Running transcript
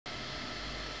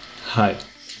Hi,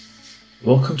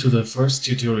 welcome to the first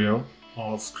tutorial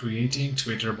of creating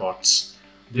Twitter bots.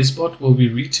 This bot will be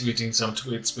retweeting some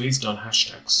tweets based on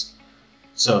hashtags.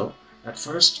 So, at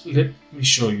first, let me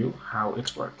show you how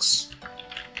it works.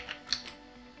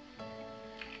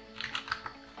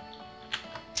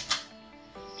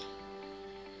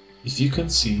 If you can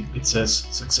see, it says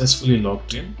successfully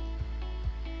logged in.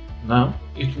 Now,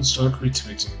 it will start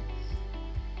retweeting.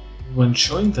 When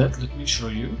showing that, let me show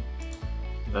you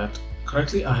that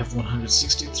currently I have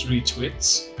 163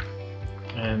 tweets,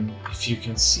 and if you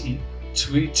can see,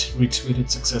 tweet retweeted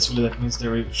successfully, that means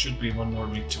there should be one more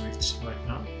retweet right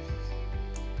now.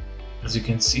 As you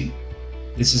can see,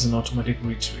 this is an automatic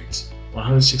retweet.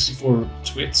 164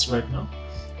 tweets right now,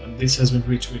 and this has been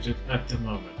retweeted at the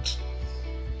moment.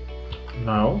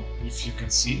 Now, if you can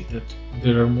see that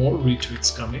there are more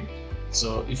retweets coming.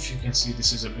 So if you can see,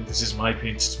 this is my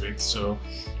paid tweet. So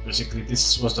basically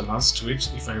this was the last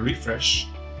tweet. If I refresh,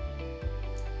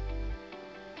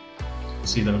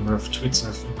 see the number of tweets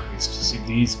has increased. See,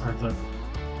 these are the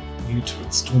new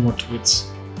tweets. 2 more tweets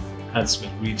has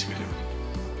been retweeted.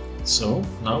 So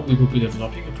now we will be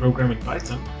developing a program in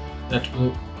Python that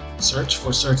will search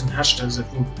for certain hashtags that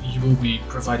you will be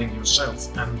providing yourself,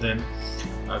 and then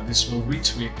this will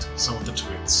retweet some of the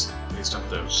tweets based on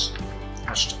those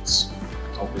hashtags.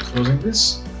 I'll be closing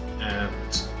this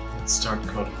and let's start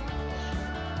coding.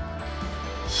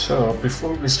 So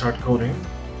before we start coding,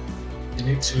 you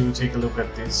need to take a look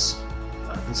at this.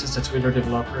 This is the Twitter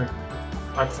developer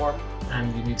platform,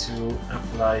 and you need to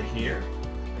apply here.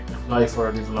 Apply for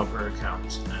a developer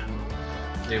account, and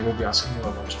they will be asking you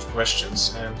a bunch of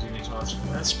questions, and you need to answer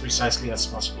them as precisely as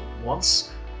possible. Once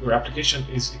your application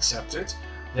is accepted,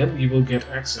 then you will get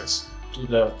access to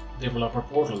the developer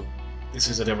portal. This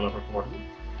is a developer portal,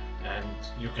 and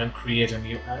you can create a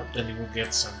new app. Then you will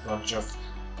get some bunch of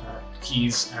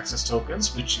keys, access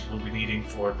tokens, which you will be needing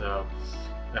for the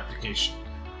application.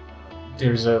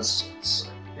 There is a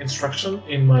instruction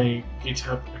in my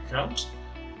GitHub account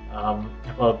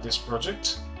about this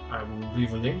project. I will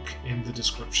leave a link in the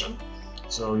description,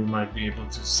 so you might be able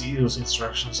to see those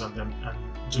instructions and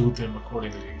do them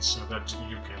accordingly, so that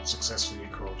you can successfully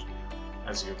code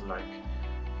as you'd like.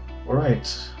 Alright,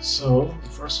 so the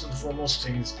first and foremost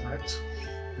thing is that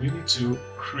we need to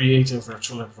create a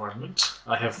virtual environment.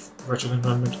 I have virtual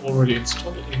environment already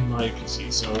installed in my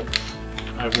PC, so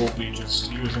I will be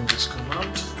just using this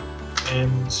command,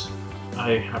 and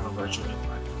I have a virtual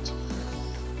environment.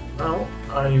 Now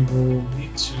I will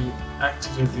need to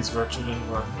activate this virtual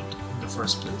environment in the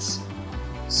first place.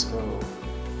 So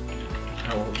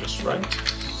I will just write,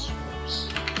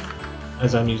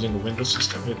 as I'm using a Windows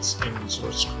system, it's in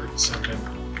source scripts, and then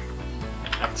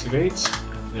activate,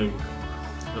 and there we go.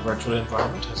 The virtual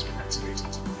environment has been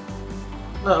activated.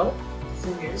 Now, the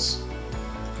thing is,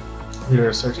 there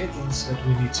are certain things that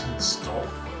we need to install.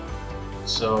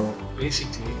 So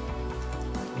basically,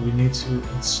 we need to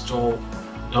install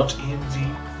 .env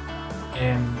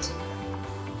and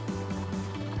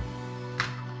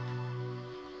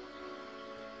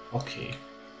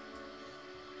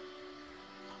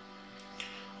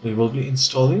we will be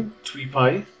installing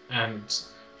tweepy and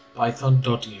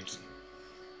python.env.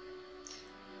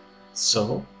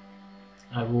 So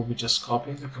I will be just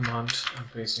copying the command and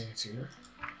pasting it here.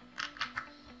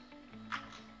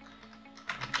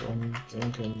 I don't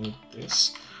think I need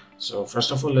this. So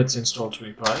first of all, let's install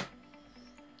tweepy,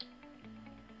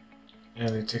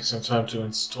 and it takes some time to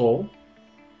install.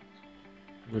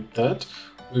 With that,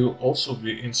 we will also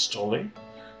be installing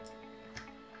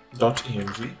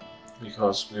 .env,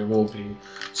 because we will be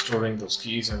storing those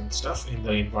keys and stuff in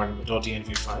the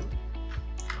environment.env file.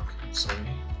 Okay,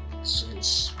 sorry. So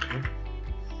it's okay.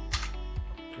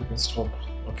 Click install.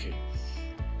 Okay.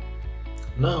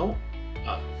 Now,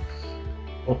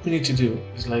 what we need to do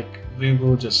is, we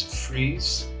will just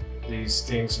freeze these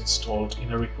things installed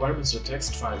in a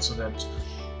requirements.txt file, so that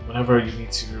whenever you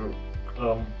need to,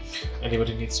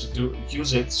 anybody needs to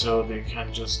use it, so they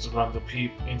can just run the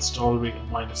pip install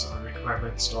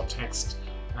requirements.txt,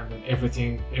 and then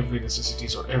every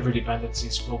necessities or every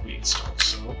dependencies will be installed.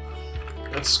 So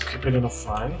let's keep it in a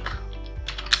file.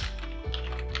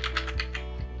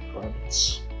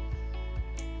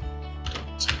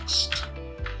 Requirements.txt.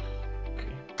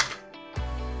 Okay.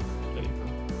 There you go.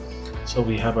 So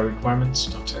we have a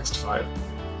requirements.txt file,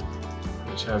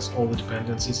 which has all the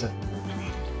dependencies that we will be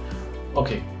needing.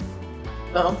 Okay.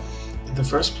 Now, in the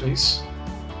first place,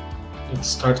 let's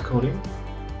start coding.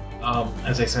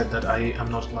 As I said, that I am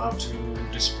not allowed to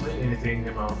display anything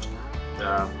about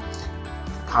the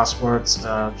passwords,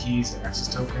 the keys, the access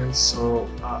tokens, so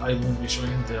I won't be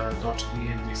showing the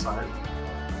 .env file.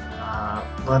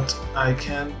 but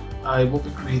I will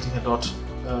be creating a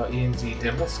 .env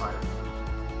demo file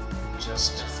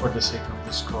just for the sake of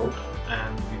this code,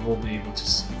 and we will be able to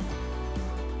see.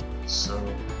 So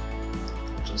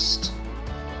just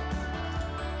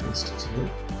paste it here.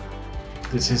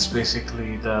 This is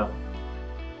basically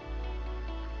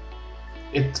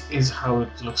it is how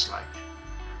it looks like,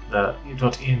 the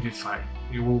 .env file.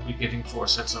 You will be getting 4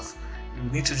 sets of, you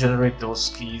need to generate those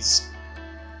keys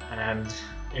and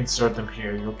insert them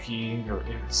here. Your key, your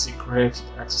secret,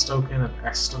 access token, and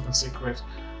access token secret.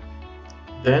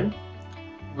 Then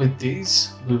with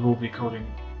these we will be coding.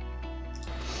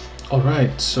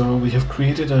 Alright, so we have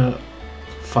created a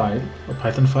file, a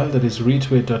Python file that is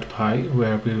retweet.py,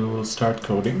 where we will start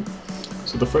coding.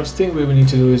 So the first thing we will need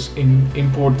to do is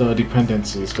import the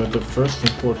dependencies. So the first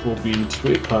import will be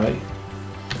tweetpy,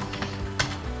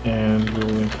 and we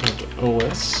will import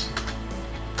OS.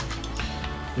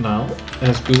 Now,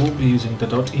 as we will be using the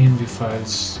 .env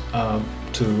files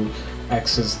to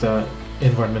access the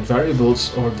environment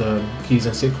variables or the keys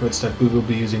and secrets that we will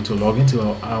be using to log into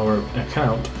our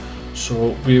account,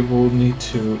 so we will need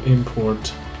to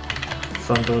import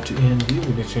from .env,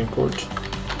 we need to import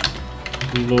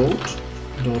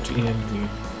load.env.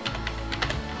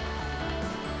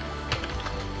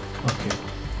 Okay,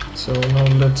 so now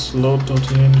let's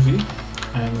load.env,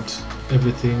 and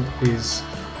everything is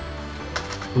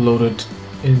loaded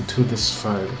into this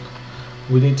file.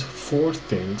 We need 4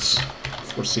 things,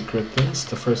 4 secret things.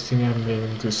 The first thing I'm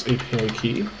naming this API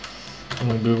key,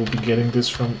 and we will be getting this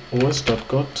from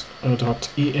os.env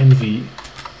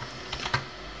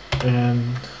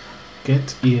and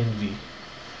get env,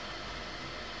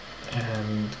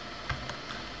 and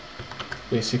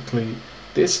basically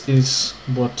this is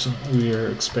what we are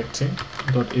expecting.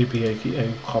 .api key,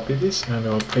 I copy this and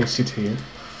I'll paste it here.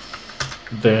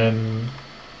 Then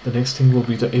the next thing will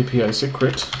be the API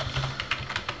secret.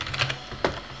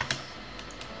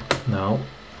 Now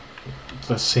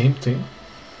the same thing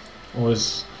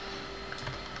was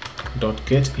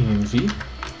 .getEnv,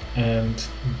 and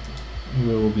we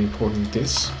will be importing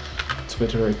this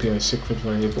Twitter API secret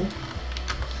variable.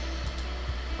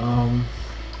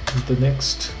 The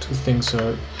next 2 things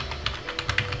are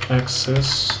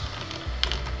access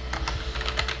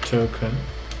token,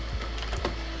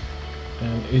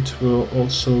 and it will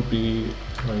also be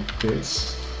like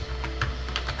this,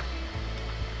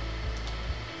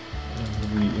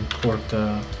 and we import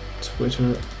the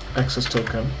Twitter access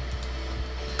token.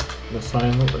 The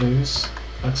final is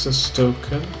access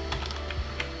token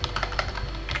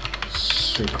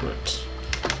secret,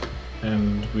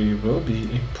 and we will be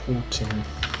importing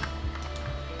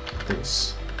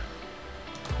this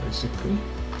basically.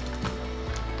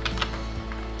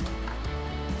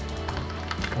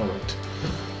 Alright,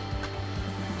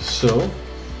 so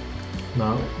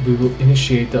now we will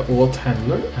initiate the auth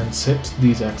handler and set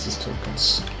these access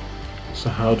tokens. So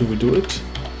how do we do it?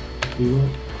 We will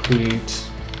create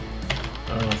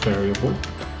a variable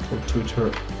called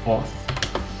Twitter auth,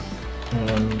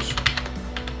 and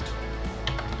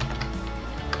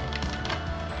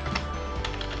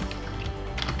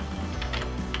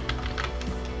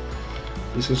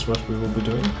this is what we will be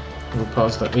doing. We'll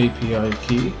pass the API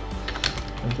key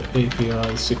and the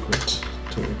API secret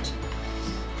to it,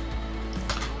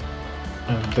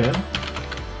 and then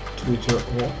Twitter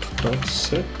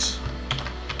auth.set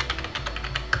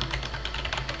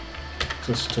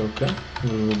access token. We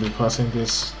will be passing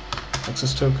this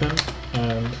access token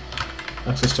and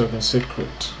access token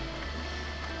secret.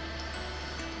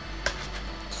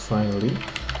 Finally,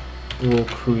 we will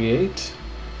create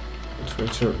a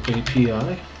Twitter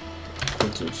API,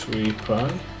 to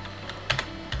tweetpy.api,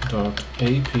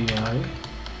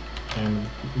 and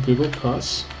we will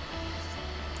pass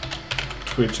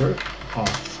Twitter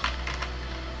auth.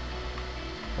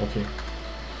 Okay.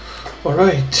 All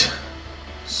right.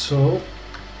 So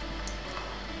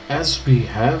as we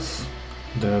have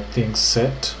the things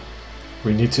set,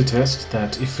 we need to test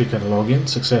that if we can log in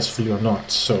successfully or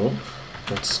not. So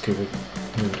let's give it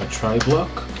a try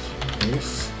block.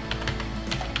 If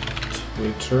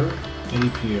Twitter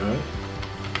API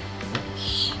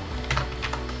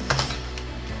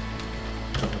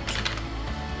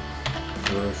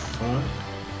verify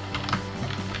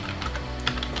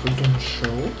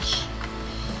credentials,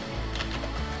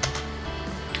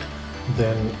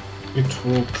 then it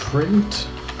will print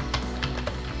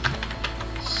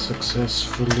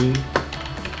successfully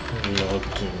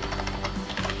logged in.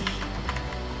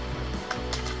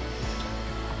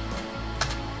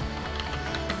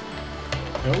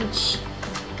 Else,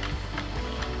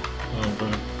 I'm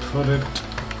going to put it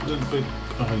a little bit,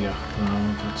 oh yeah, now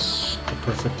that's the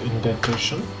perfect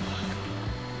indentation.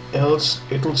 Else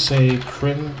it will say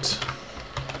print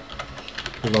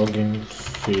login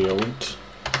field.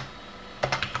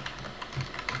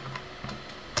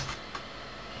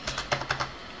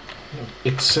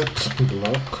 Except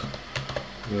block,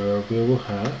 where we will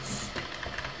have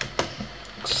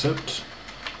except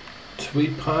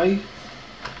tweepy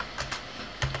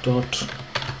dot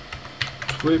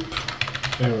twip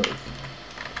error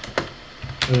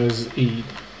as e,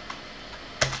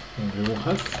 and we will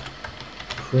have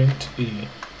print e.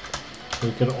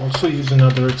 We can also use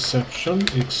another exception,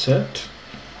 except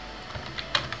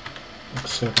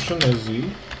exception as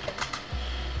e,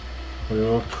 we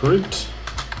will print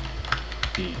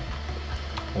e.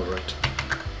 Alright,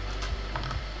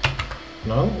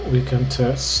 now we can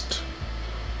test.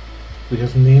 We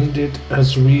have named it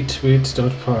as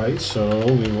retweet.py, so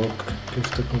we will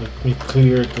let me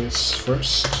clear this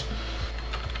first.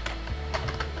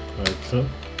 Python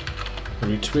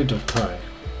retweet.py,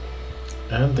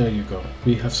 and there you go,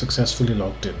 we have successfully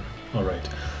logged in. Alright,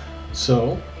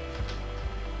 so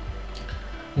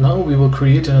now we will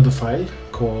create another file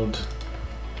called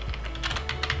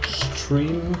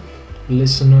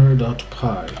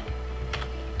streamlistener.py.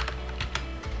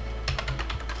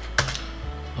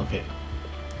 Okay,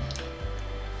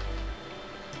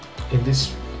 in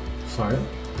this file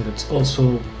let's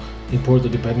also import the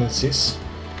dependencies.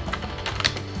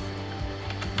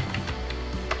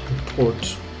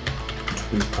 Import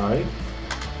tweepy.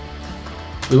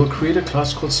 We will create a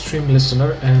class called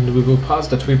streamlistener, and we will pass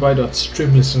the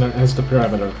tweepy.streamlistener as the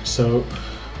parameter. So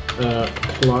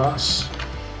class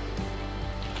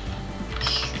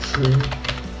stream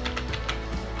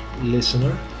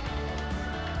listener,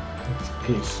 in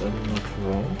case I'm not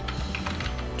wrong,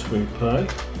 tweepy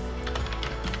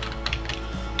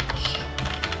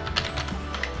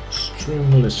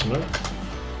stream listener.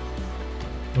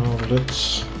 Now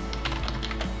let's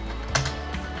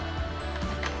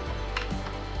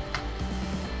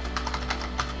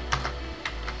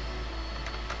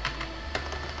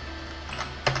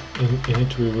in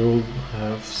it we will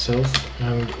have self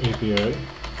and API,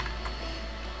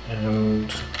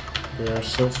 and where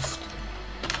self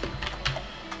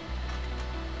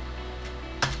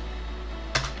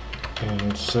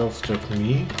and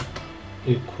self.me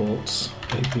equals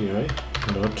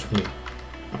API.me.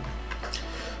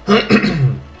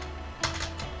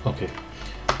 Okay,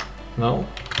 now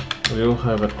we will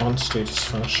have an onStatus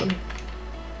function,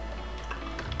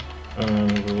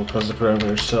 and we will pass the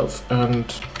parameter self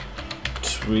and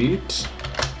tweet.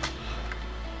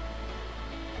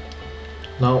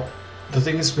 Now the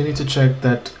thing is, we need to check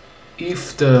that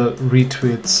if the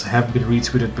retweets have been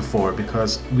retweeted before,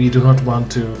 because we do not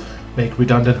want to make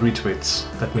redundant retweets.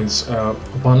 That means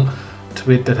one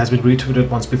tweet that has been retweeted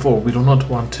once before, we do not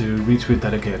want to retweet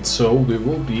that again. So we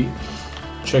will be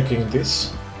checking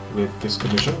this with this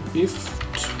condition: if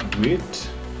tweet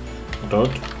dot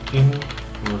in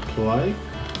reply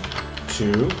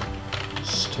to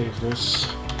status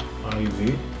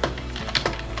iv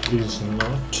is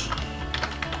not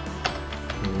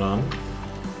none,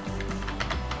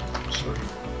 sorry,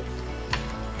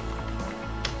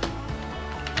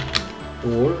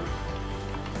 or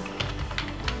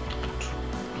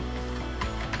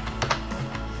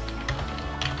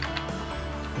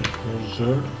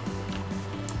user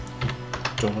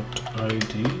dot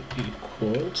id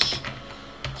equals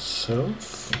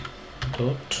self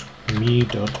dot me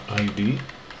dot id,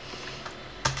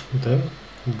 then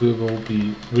we will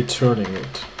be returning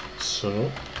it.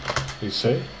 So we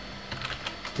say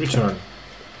return.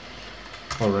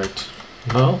 Alright,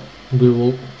 now we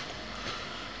will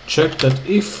check that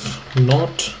if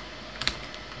not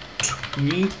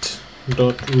tweet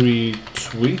dot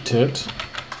retweeted,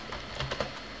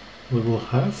 we will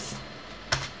have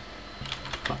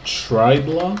a try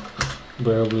block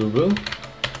where we will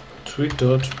tweet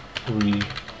dot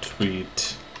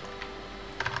retweet.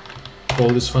 Call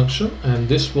this function, and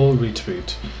this will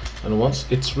retweet. And once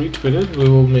it's retweeted, we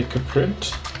will make a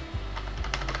print,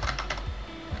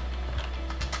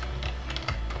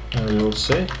 and we will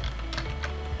say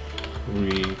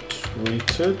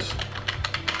retweeted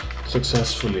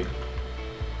successfully.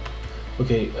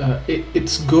 Okay,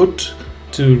 it's good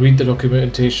to read the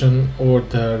documentation or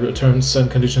the terms and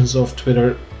conditions of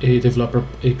Twitter a developer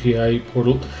API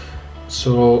portal.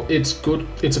 So it's good.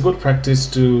 It's a good practice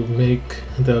to make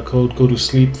the code go to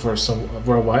sleep for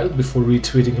a while before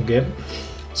retweeting again.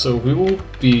 So we will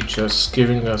be just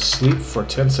giving a sleep for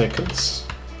 10 seconds,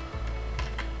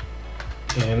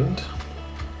 and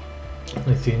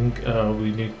I think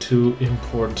we need to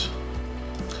import.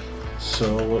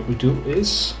 So what we do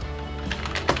is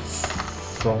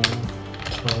from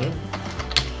time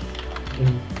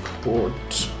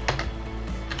import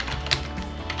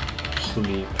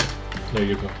sleep. There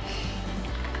you go.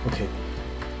 Okay,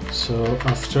 so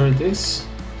after this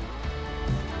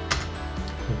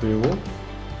we will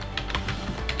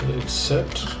let it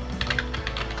set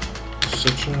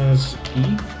section as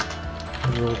E.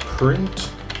 We will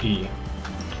print E.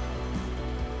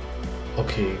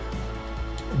 Okay,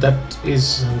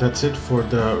 that's it for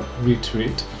the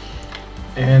retweet.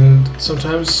 And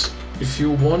sometimes if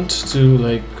you want to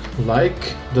like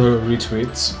the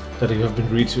retweets that you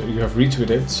have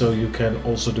retweeted, so you can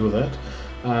also do that.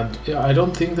 And I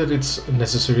don't think that it's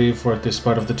necessary for this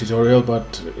part of the tutorial,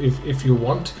 but if you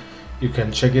want, you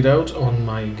can check it out on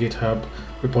my GitHub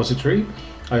repository.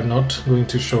 I'm not going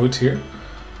to show it here.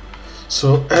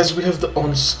 So as we have the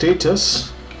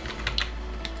onStatus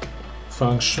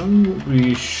function,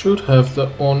 we should have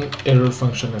the onError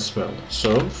function as well.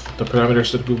 So the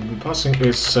parameters that we will be passing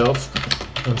is self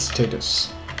and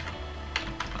status.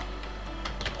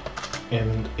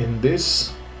 And in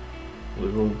this, we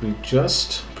will be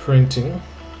just printing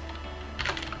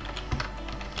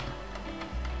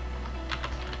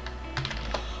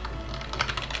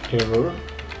error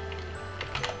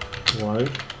while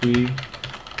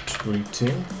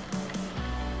retweeting,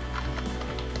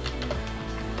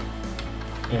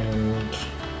 and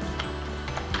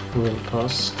we'll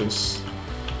pass this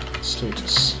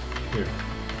status here.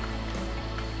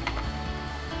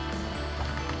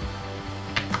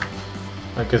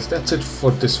 I guess that's it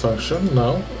for this function.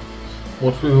 Now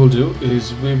what we will do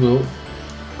is we will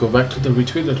go back to the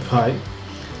retweet.py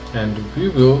and we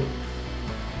will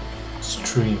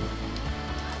stream.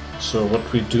 So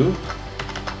what we do,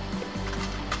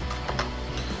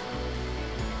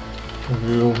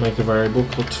 we will make a variable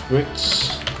called tweets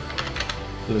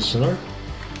listener,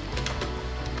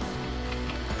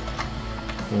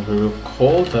 and we will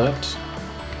call that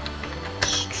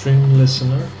stream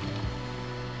listener,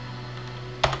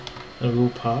 and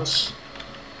we'll pass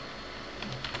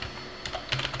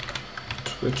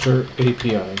Twitter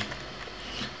API.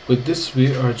 With this,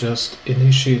 we are just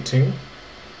initiating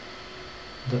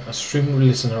the stream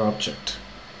listener object.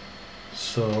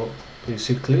 So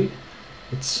basically,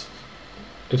 it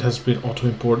has been auto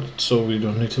imported, so we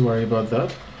don't need to worry about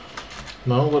that.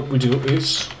 Now what we do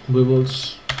is we will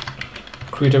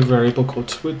create a variable called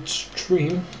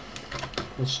tweetStream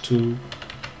equals to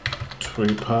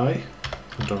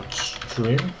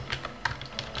tweetpy.stream,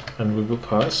 and we will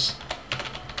pass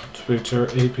Twitter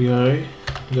API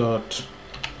dot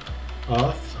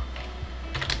auth,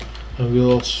 and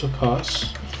we'll also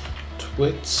pass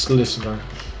tweets listener,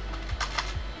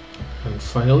 and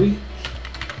finally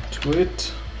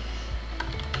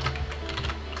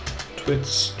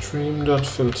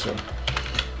tweetstream.filter.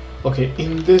 Okay,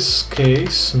 in this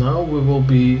case now we will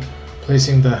be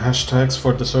placing the hashtags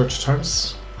for the search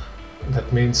terms.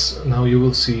 That means now you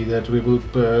will see that we will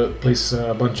place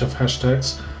a bunch of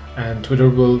hashtags, and Twitter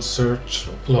will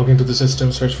log into the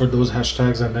system, search for those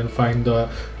hashtags, and then find the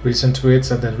recent tweets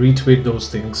and then retweet those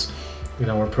things in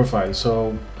our profile.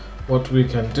 So what we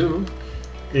can do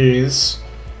is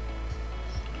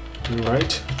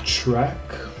write track,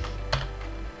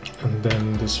 and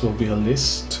then this will be a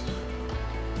list.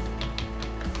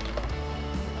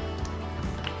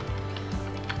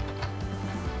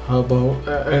 How about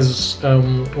as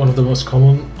one of the most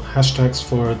common hashtags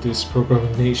for this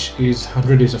programming niche is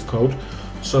 100 days of code,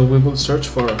 so we will search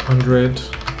for 100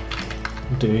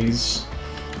 days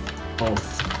of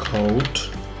code,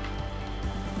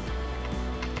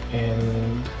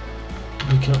 and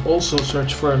we can also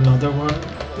search for another one.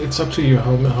 It's up to you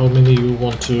how many you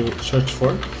want to search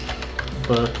for,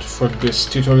 but for this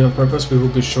tutorial purpose we will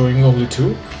be showing only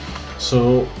 2.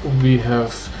 So we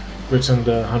have written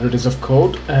the 100 days of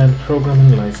code and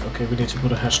programming life. Okay, we need to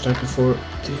put a hashtag before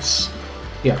this.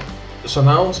 Yeah, so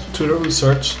now Twitter will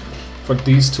search for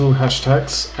these 2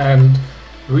 hashtags and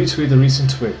retweet the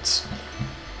recent tweets,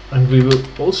 and we will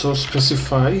also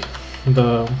specify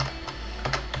the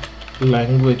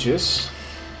languages,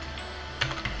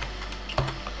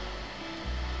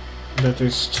 that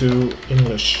is to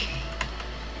English.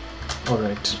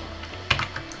 Alright,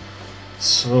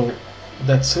 so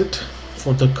that's it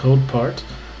for the code part.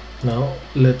 Now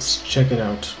let's check it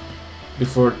out.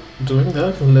 Before doing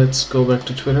that, let's go back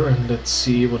to Twitter and let's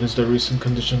see what is the recent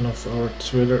condition of our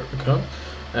Twitter account.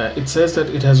 It says that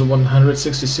it has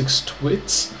 166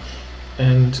 tweets,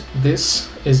 and this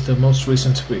is the most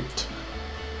recent tweet.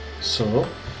 So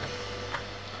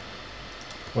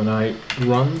when I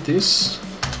run this,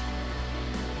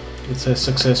 it says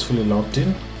successfully logged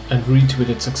in and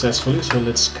retweeted successfully. So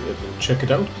let's check it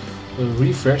out.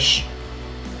 refresh,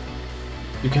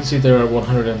 you can see there are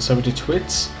 170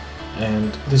 tweets,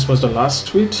 and this was the last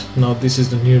tweet. Now this is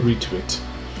the new retweet.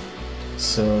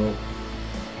 So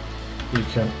you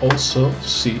can also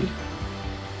see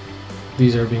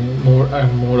these are being more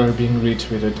and more are being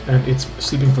retweeted, and it's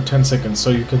sleeping for 10 seconds. So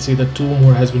you can see that 2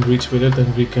 more has been retweeted,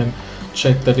 and we can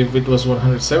check that if it was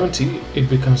 170, it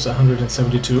becomes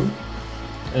 172,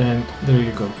 and there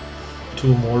you go,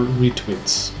 2 more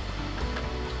retweets.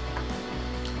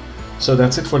 So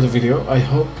that's it for the video. I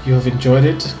hope you have enjoyed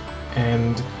it,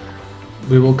 and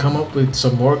we will come up with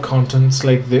some more contents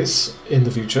like this in the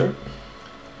future.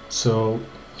 So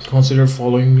consider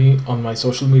following me on my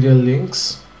social media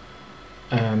links,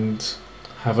 and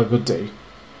have a good day.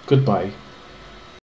 Goodbye.